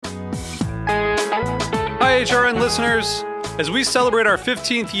HRN listeners. As we celebrate our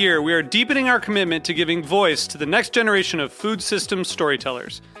 15th year, we are deepening our commitment to giving voice to the next generation of food systems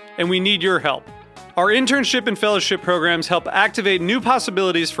storytellers, and we need your help. Our internship and fellowship programs help activate new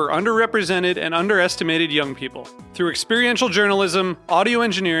possibilities for underrepresented and underestimated young people through experiential journalism, audio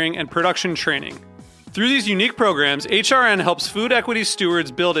engineering, and production training. Through these unique programs, HRN helps food equity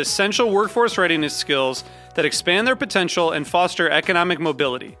stewards build essential workforce readiness skills that expand their potential and foster economic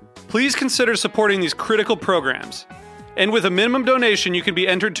mobility. Please consider supporting these critical programs. And with a minimum donation, you can be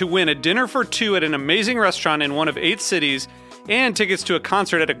entered to win a dinner for two at an amazing restaurant in one of 8 cities and tickets to a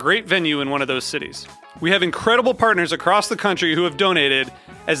concert at a great venue in one of those cities. We have incredible partners across the country who have donated,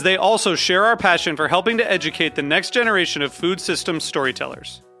 as they also share our passion for helping to educate the next generation of food systems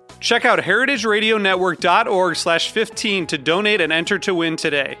storytellers. Check out heritageradionetwork.org/15 to donate and enter to win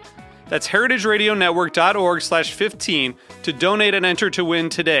today. That's heritageradionetwork.org/15 to donate and enter to win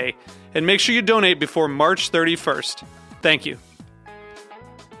today. And make sure you donate before March 31st. Thank you.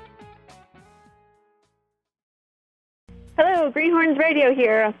 Hello, Greenhorn Radio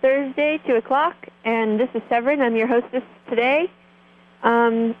here, on Thursday, 2 o'clock, and this is Severine. I'm your hostess today,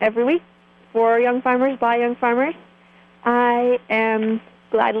 every week, for Young Farmers, by Young Farmers. I am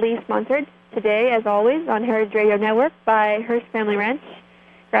gladly sponsored today, as always, on Heritage Radio Network by Hearst Family Ranch,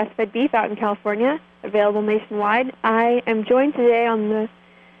 grass-fed beef out in California, available nationwide. I am joined today on the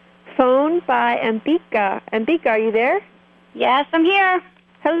phone by Ambika. Ambika, are you there? Yes, I'm here.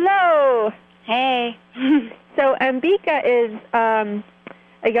 Hello. Hey. So Ambika is a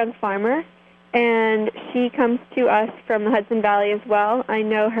young farmer, and she comes to us from the Hudson Valley as well. I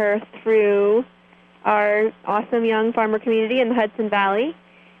know her through our awesome young farmer community in the Hudson Valley.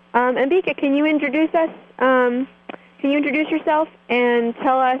 Ambika, can you introduce us? Can you introduce yourself and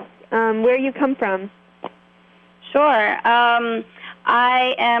tell us where you come from? Sure.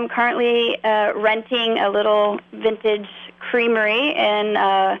 I am currently renting a little vintage creamery in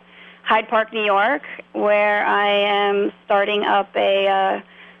Hyde Park, New York, where I am starting up a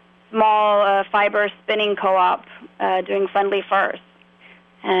small fiber spinning co-op doing friendly furs.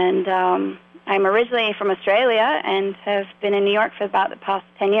 And I'm originally from Australia and have been in New York for about the past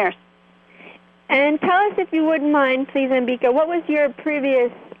 10 years. And tell us, if you wouldn't mind, please, Ambika, what was your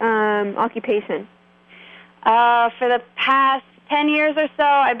previous occupation? For the past 10 years or so,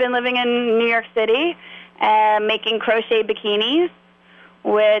 I've been living in New York City making crochet bikinis,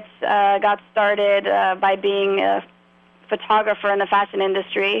 which got started by being a photographer in the fashion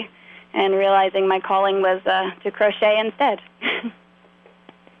industry and realizing my calling was to crochet instead.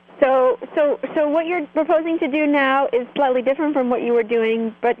 So what you're proposing to do now is slightly different from what you were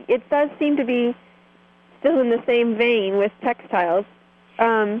doing, but it does seem to be still in the same vein with textiles.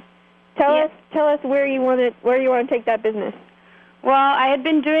 Tell us where you want to take that business. Well, I had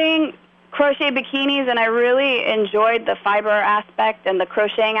been doing crochet bikinis, and I really enjoyed the fiber aspect and the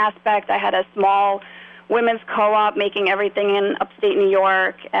crocheting aspect. I had a small women's co-op making everything in upstate New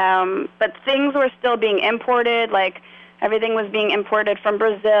York, but things were still being imported. Like, everything was being imported from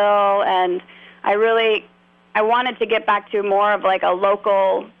Brazil, and I wanted to get back to more of like a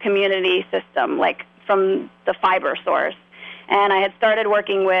local community system, like from the fiber source. And I had started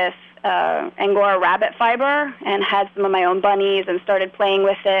working with Angora rabbit fiber and had some of my own bunnies and started playing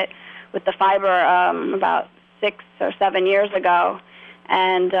with it, with the fiber, about 6 or 7 years ago.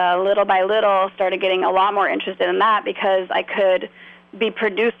 And little by little started getting a lot more interested in that because I could be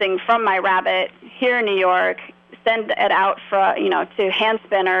producing from my rabbit here in New York, send it out for, to hand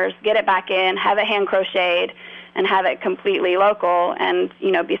spinners, get it back in, have it hand crocheted, and have it completely local and,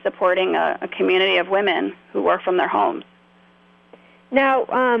 be supporting a community of women who work from their homes. Now,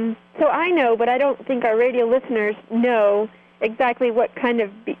 so I know, but I don't think our radio listeners know exactly what kind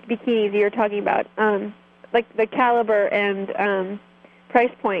of bikinis you're talking about. Like the caliber and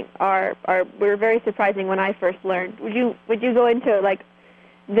price point were very surprising when I first learned. Would you go into like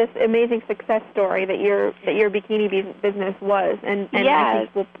this amazing success story that your bikini business was, and yes, I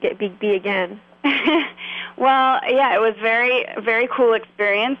think will be again? Well, yeah, it was very, very cool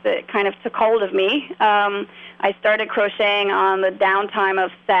experience. It kind of took hold of me. I started crocheting on the downtime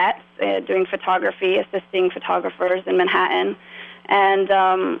of sets, doing photography, assisting photographers in Manhattan. And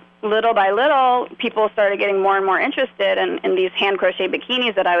little by little, people started getting more and more interested in these hand crochet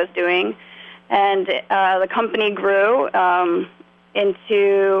bikinis that I was doing. And the company grew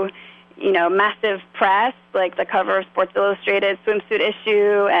into, massive press, like the cover of Sports Illustrated swimsuit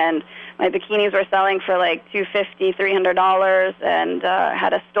issue, and my bikinis were selling for like $250, $300, and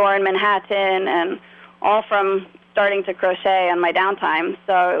had a store in Manhattan, and all from starting to crochet on my downtime.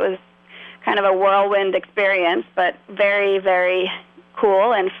 So it was kind of a whirlwind experience, but very, very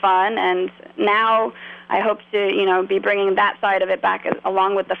cool and fun. And now I hope to, be bringing that side of it back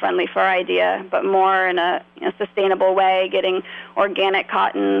along with the friendly fur idea, but more in a sustainable way, getting organic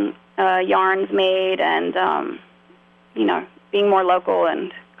cotton yarns made and, being more local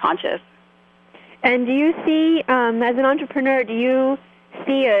and conscious. And do you see, as an entrepreneur, do you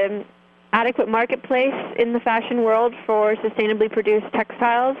see an adequate marketplace in the fashion world for sustainably produced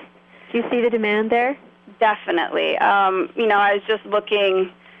textiles? Do you see the demand there? Definitely. I was just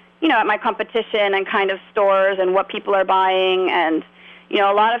looking, at my competition and kind of stores and what people are buying. And,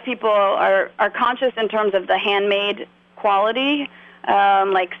 a lot of people are conscious in terms of the handmade quality.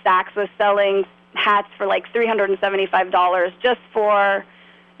 Like Saks was selling hats for like $375 just for,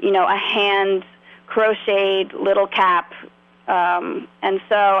 a hand crocheted little cap. And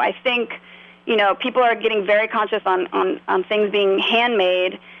so I think, people are getting very conscious on things being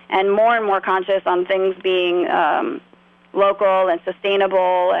handmade and more conscious on things being local and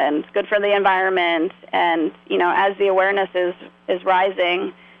sustainable and good for the environment. And, as the awareness is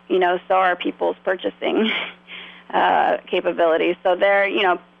rising, so are people's purchasing capabilities. So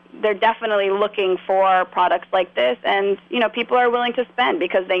they're definitely looking for products like this. And, people are willing to spend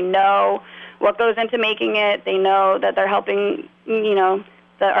because they know what goes into making it. They know that they're helping, the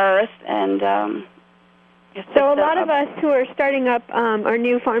earth. And so a lot of us who are starting up our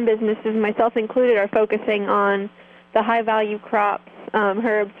new farm businesses, myself included, are focusing on the high-value crops,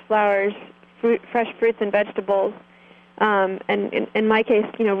 herbs, flowers, fresh fruits and vegetables, and in my case,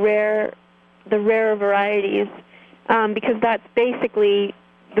 the rarer varieties, because that's basically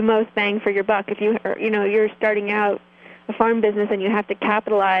the most bang for your buck. If you're starting out a farm business and you have to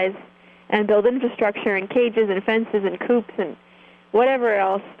capitalize and build infrastructure and cages and fences and coops and whatever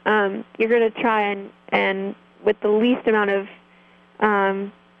else, you're going to try and with the least amount of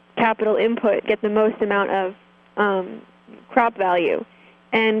capital input, get the most amount of crop value.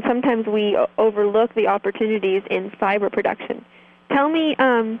 And sometimes we overlook the opportunities in fiber production. Tell me,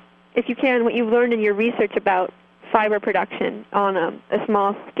 if you can, what you've learned in your research about fiber production on a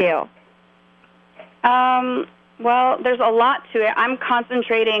small scale. Well, there's a lot to it. I'm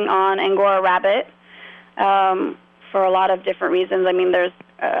concentrating on Angora rabbit for a lot of different reasons. I mean, there's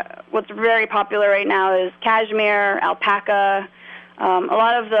what's very popular right now is cashmere, alpaca, a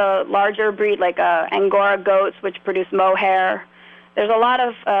lot of the larger breed like Angora goats, which produce mohair. There's a lot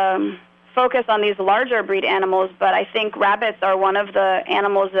of focus on these larger breed animals, but I think rabbits are one of the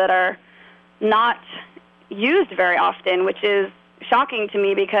animals that are not used very often, which is shocking to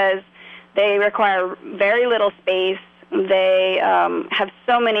me because they require very little space. They have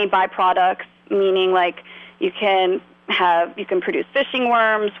so many byproducts, meaning like you can produce fishing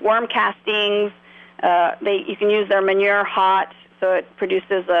worms, worm castings. You can use their manure hot, so it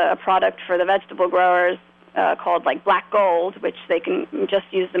produces a product for the vegetable growers called like black gold, which they can just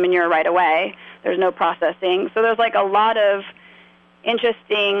use the manure right away. There's no processing. So there's like a lot of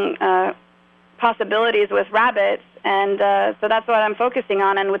interesting possibilities with rabbits, and so that's what I'm focusing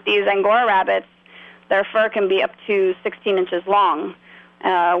on. And with these Angora rabbits, their fur can be up to 16 inches long,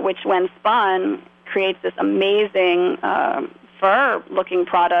 which when spun creates this amazing fur-looking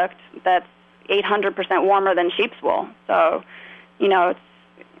product that's 800% warmer than sheep's wool. So,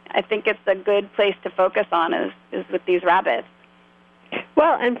 I think it's a good place to focus on is with these rabbits.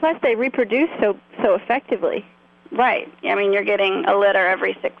 Well, and plus they reproduce so effectively. Right. I mean, you're getting a litter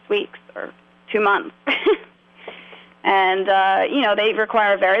every 6 weeks or 2 months. And, they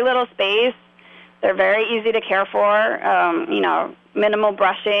require very little space. They're very easy to care for, minimal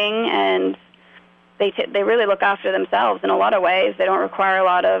brushing, and they really look after themselves in a lot of ways. They don't require a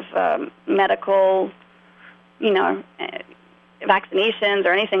lot of medical, vaccinations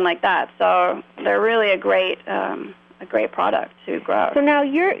or anything like that. So they're really a great product to grow. So now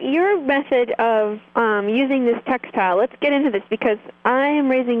your method of using this textile, let's get into this because I am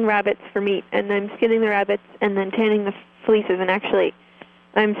raising rabbits for meat, and I'm skinning the rabbits and then tanning the fleeces, and actually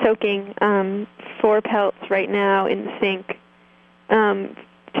I'm soaking 4 pelts right now in the sink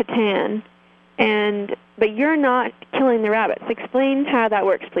to tan. But you're not killing the rabbits. Explain how that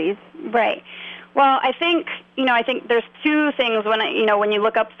works, please. Right. Well, I think there's 2 things when you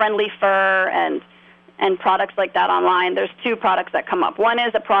look up friendly fur and products like that online. There's 2 products that come up. One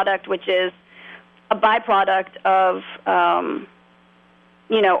is a product which is a byproduct of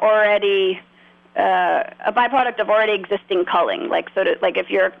already existing culling. Like if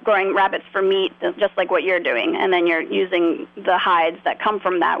you're growing rabbits for meat, just like what you're doing, and then you're using the hides that come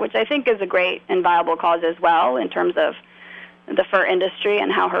from that, which I think is a great and viable cause as well in terms of the fur industry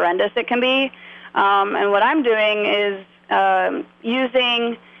and how horrendous it can be. And what I'm doing is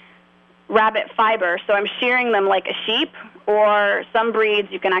using rabbit fiber. So I'm shearing them like a sheep, or some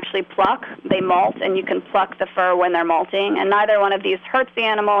breeds you can actually pluck. They molt, and you can pluck the fur when they're molting, and neither one of these hurts the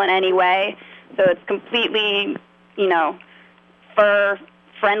animal in any way, so it's completely,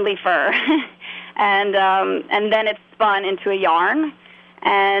 friendly fur. And then it's spun into a yarn,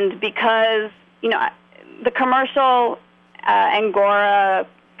 and because, the commercial Angora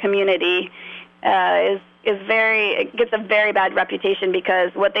community gets a very bad reputation,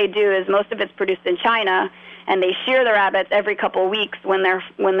 because what they do is most of it's produced in China, and they shear the rabbits every couple of weeks when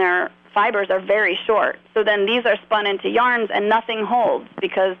their fibers are very short. So then these are spun into yarns, and nothing holds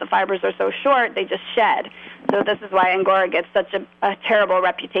because the fibers are so short, they just shed. So this is why Angora gets such a terrible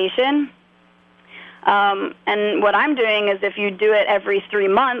reputation. And what I'm doing is, if you do it every 3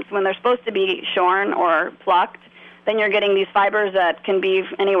 months when they're supposed to be shorn or plucked, then you're getting these fibers that can be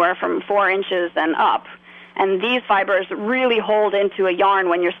anywhere from 4 inches and up. And these fibers really hold into a yarn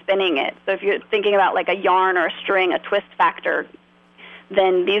when you're spinning it. So if you're thinking about like a yarn or a string, a twist factor,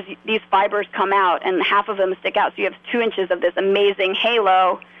 then these fibers come out, and half of them stick out. So you have 2 inches of this amazing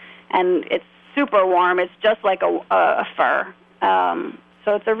halo, and it's super warm. It's just like a fur.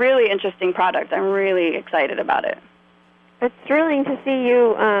 So it's a really interesting product. I'm really excited about it. It's thrilling to see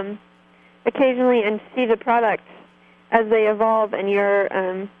you occasionally and see the products as they evolve, and your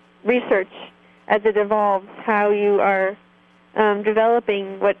research as it evolves, how you are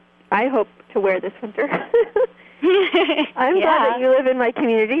developing what I hope to wear this winter. I'm glad that you live in my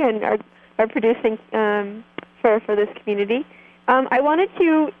community and are producing fur for this community. I wanted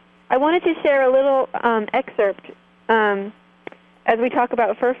to share a little excerpt as we talk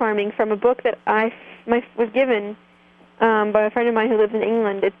about fur farming from a book that I was given by a friend of mine who lives in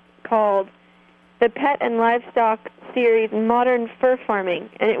England. It's called The Pet and Livestock Series Modern Fur Farming,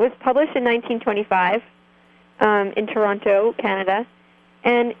 and it was published in 1925 in Toronto, Canada.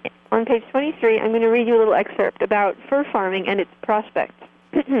 And on page 23, I'm going to read you a little excerpt about fur farming and its prospects.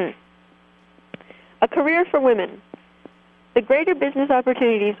 A career for women. The greater business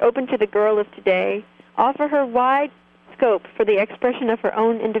opportunities open to the girl of today offer her wide scope for the expression of her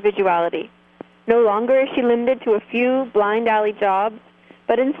own individuality. No longer is she limited to a few blind alley jobs,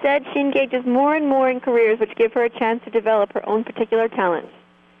 but instead she engages more and more in careers which give her a chance to develop her own particular talents.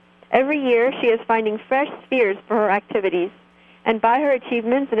 Every year she is finding fresh spheres for her activities, and by her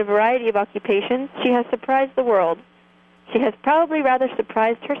achievements in a variety of occupations, she has surprised the world. She has probably rather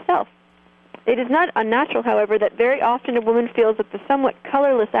surprised herself. It is not unnatural, however, that very often a woman feels that the somewhat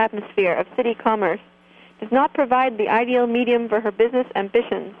colorless atmosphere of city commerce does not provide the ideal medium for her business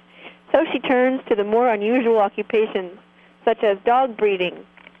ambitions, so she turns to the more unusual occupations, such as dog breeding,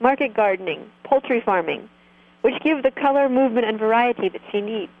 market gardening, poultry farming, which give the color, movement, and variety that she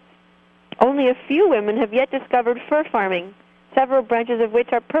needs. Only a few women have yet discovered fur farming, several branches of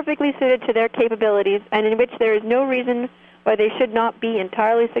which are perfectly suited to their capabilities and in which there is no reason why they should not be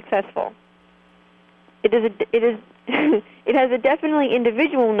entirely successful. It has a definitely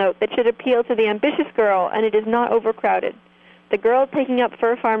individual note that should appeal to the ambitious girl, and it is not overcrowded. The girl taking up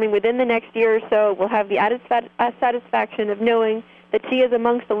fur farming within the next year or so will have the added satisfaction of knowing that she is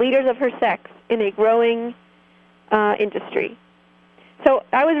amongst the leaders of her sex in a growing industry. So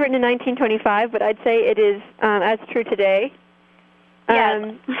I was written in 1925, but I'd say it is as true today.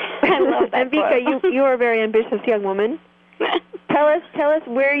 Yes, I love that Ambika, you are a very ambitious young woman. Tell us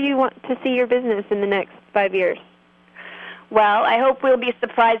where you want to see your business in the next 5 years. Well, I hope we'll be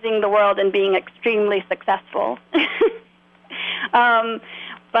surprising the world and being extremely successful.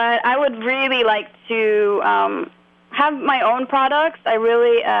 But I would really like to have my own products.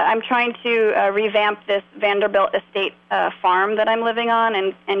 I'm trying to revamp this Vanderbilt estate farm that I'm living on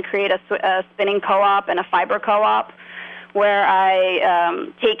and create a spinning co-op and a fiber co-op, where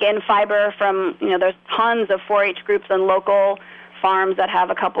I take in fiber from, there's tons of 4-H groups and local farms that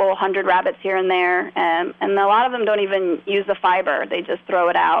have a couple hundred rabbits here and there, and a lot of them don't even use the fiber. They just throw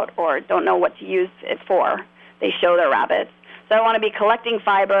it out or don't know what to use it for. They show their rabbits. So I want to be collecting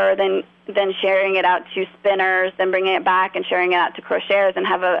fiber, then sharing it out to spinners, then bringing it back and sharing it out to crocheters, and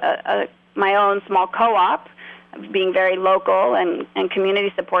have my own small co-op, being very local and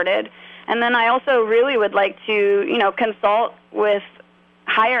community supported. And then I also really would like to, consult with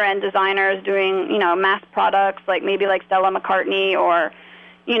higher-end designers doing, mass products, maybe like Stella McCartney, or,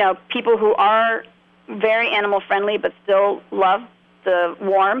 people who are very animal-friendly but still love the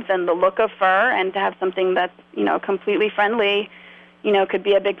warmth and the look of fur, and to have something that's, completely friendly, could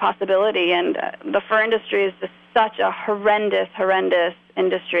be a big possibility. And the fur industry is just such a horrendous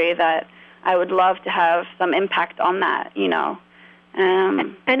industry that I would love to have some impact on that,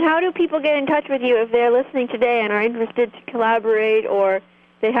 And how do people get in touch with you if they're listening today and are interested to collaborate, or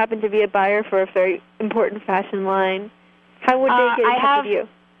they happen to be a buyer for a very important fashion line? How would they get in touch with you?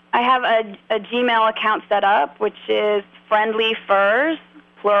 I have a Gmail account set up, which is friendlyfurs,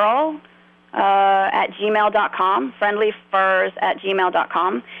 plural, at gmail.com,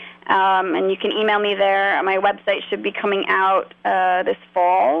 friendlyfurs@gmail.com. And you can email me there. My website should be coming out this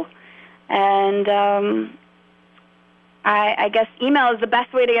fall. And I guess email is the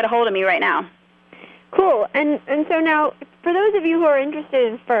best way to get a hold of me right now. Cool. And so now, for those of you who are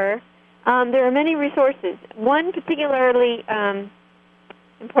interested in fur, there are many resources. One particularly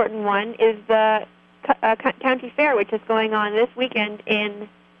important one is the county fair, which is going on this weekend in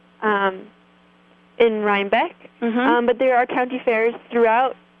Rhinebeck. Mm-hmm. But there are county fairs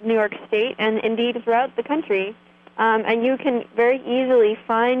throughout New York State and indeed throughout the country. And you can very easily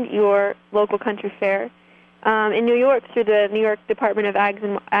find your local country fair in New York through the New York Department of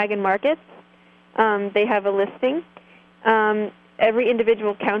Ag and Markets. They have a listing. Every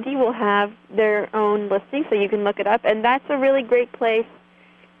individual county will have their own listing, so you can look it up. And that's a really great place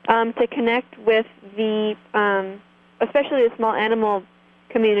to connect with the, especially the small animal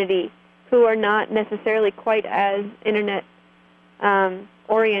community, who are not necessarily quite as Internet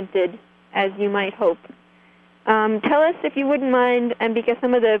oriented as you might hope. Tell us, if you wouldn't mind, Ambika,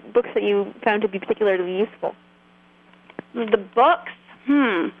 some of the books that you found to be particularly useful. The books?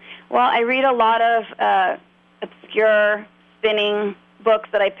 Well, I read a lot of obscure spinning books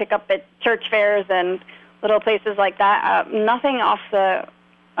that I pick up at church fairs and little places like that. Nothing off the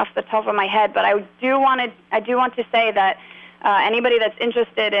top of my head, but I do want to say that anybody that's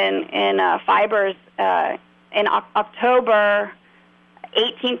interested in fibers, in October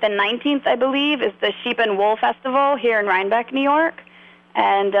 18th and 19th, I believe, is the Sheep and Wool Festival here in Rhinebeck, New York,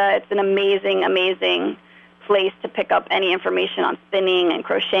 and it's an amazing, amazing place to pick up any information on spinning and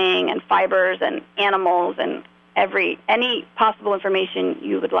crocheting and fibers and animals and any possible information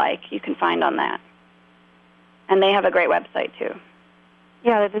you would like, you can find on that. And they have a great website too.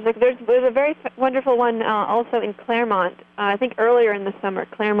 Yeah, there's a very wonderful one also in Claremont. I think earlier in the summer,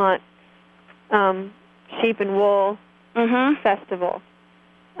 Claremont Sheep and Wool Festival.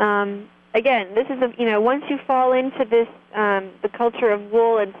 Again, this is once you fall into this the culture of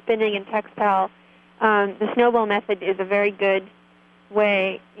wool and spinning and textile, the snowball method is a very good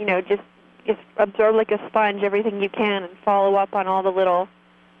way. Just absorb like a sponge everything you can and follow up on all the little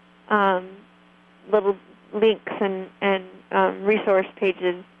links and resource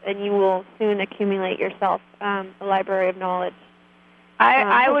pages, and you will soon accumulate yourself a library of knowledge.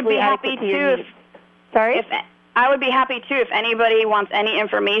 I would be happy too. I would be happy too if anybody wants any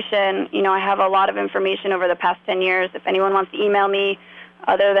information. I have a lot of information over the past 10 years. If anyone wants to email me,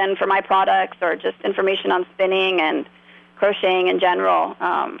 other than for my products or just information on spinning and crocheting in general,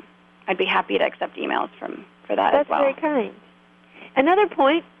 I'd be happy to accept emails for that as well. That's very kind. Another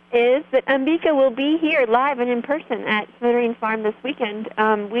point is that Ambika will be here live and in person at Severine Farm this weekend.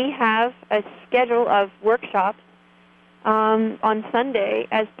 We have a schedule of workshops on Sunday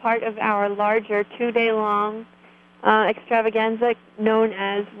as part of our larger 2-day-long extravaganza known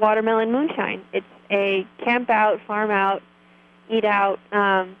as Watermelon Moonshine. It's a camp-out, farm-out, eat-out,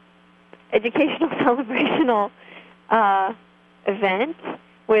 educational, celebrational event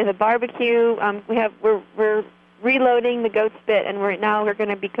with a barbecue. We're reloading the goat spit, and we're going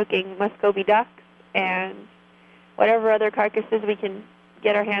to be cooking Muscovy ducks and whatever other carcasses we can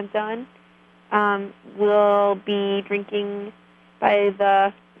get our hands on. We'll be drinking by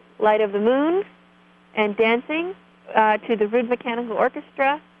the light of the moon and dancing to the Rude Mechanical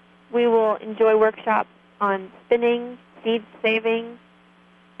Orchestra. We will enjoy workshops on spinning, seed saving,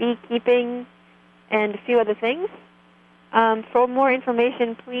 beekeeping, and a few other things. For more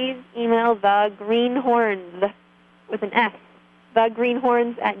information, please email the Greenhorns with an S,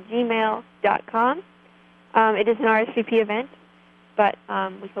 thegreenhorns@gmail.com. It is an RSVP event, but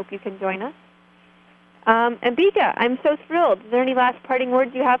we hope you can join us. Ambika, I'm so thrilled. Is there any last parting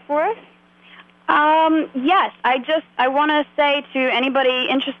words you have for us? Yes, I want to say to anybody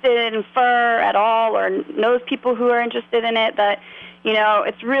interested in fur at all or knows people who are interested in it that,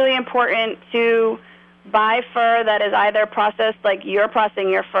 it's really important to buy fur that is either processed like you're processing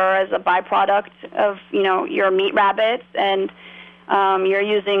your fur as a byproduct of, your meat rabbits, and you're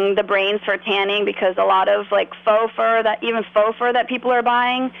using the brains for tanning, because a lot of faux fur that people are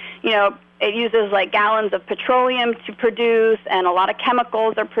buying, it uses gallons of petroleum to produce, and a lot of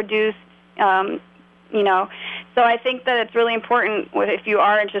chemicals are produced, So I think that it's really important if you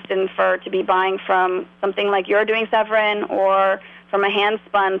are interested in fur to be buying from something like you're doing, Severine, or from a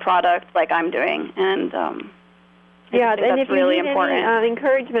hand-spun product like I'm doing. And I think that's really important. Any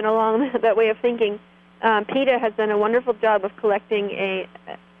encouragement along that way of thinking, PETA has done a wonderful job of collecting a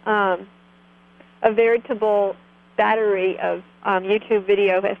veritable battery of YouTube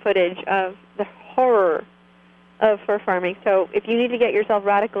video footage of the horror of fur farming. So if you need to get yourself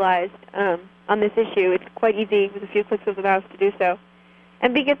radicalized on this issue, it's quite easy with a few clicks of the mouse to do so.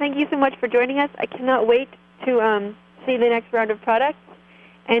 Ambika, thank you so much for joining us. I cannot wait to see the next round of products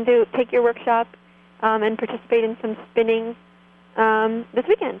and to take your workshop and participate in some spinning this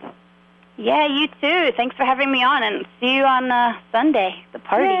weekend. Yeah, you too. Thanks for having me on, and see you on Sunday, the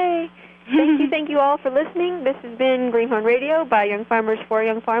party. Yay. Thank you all for listening. This has been Greenhorn Radio by Young Farmers for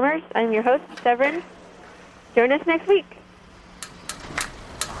Young Farmers. I'm your host, Severine. Join us next week.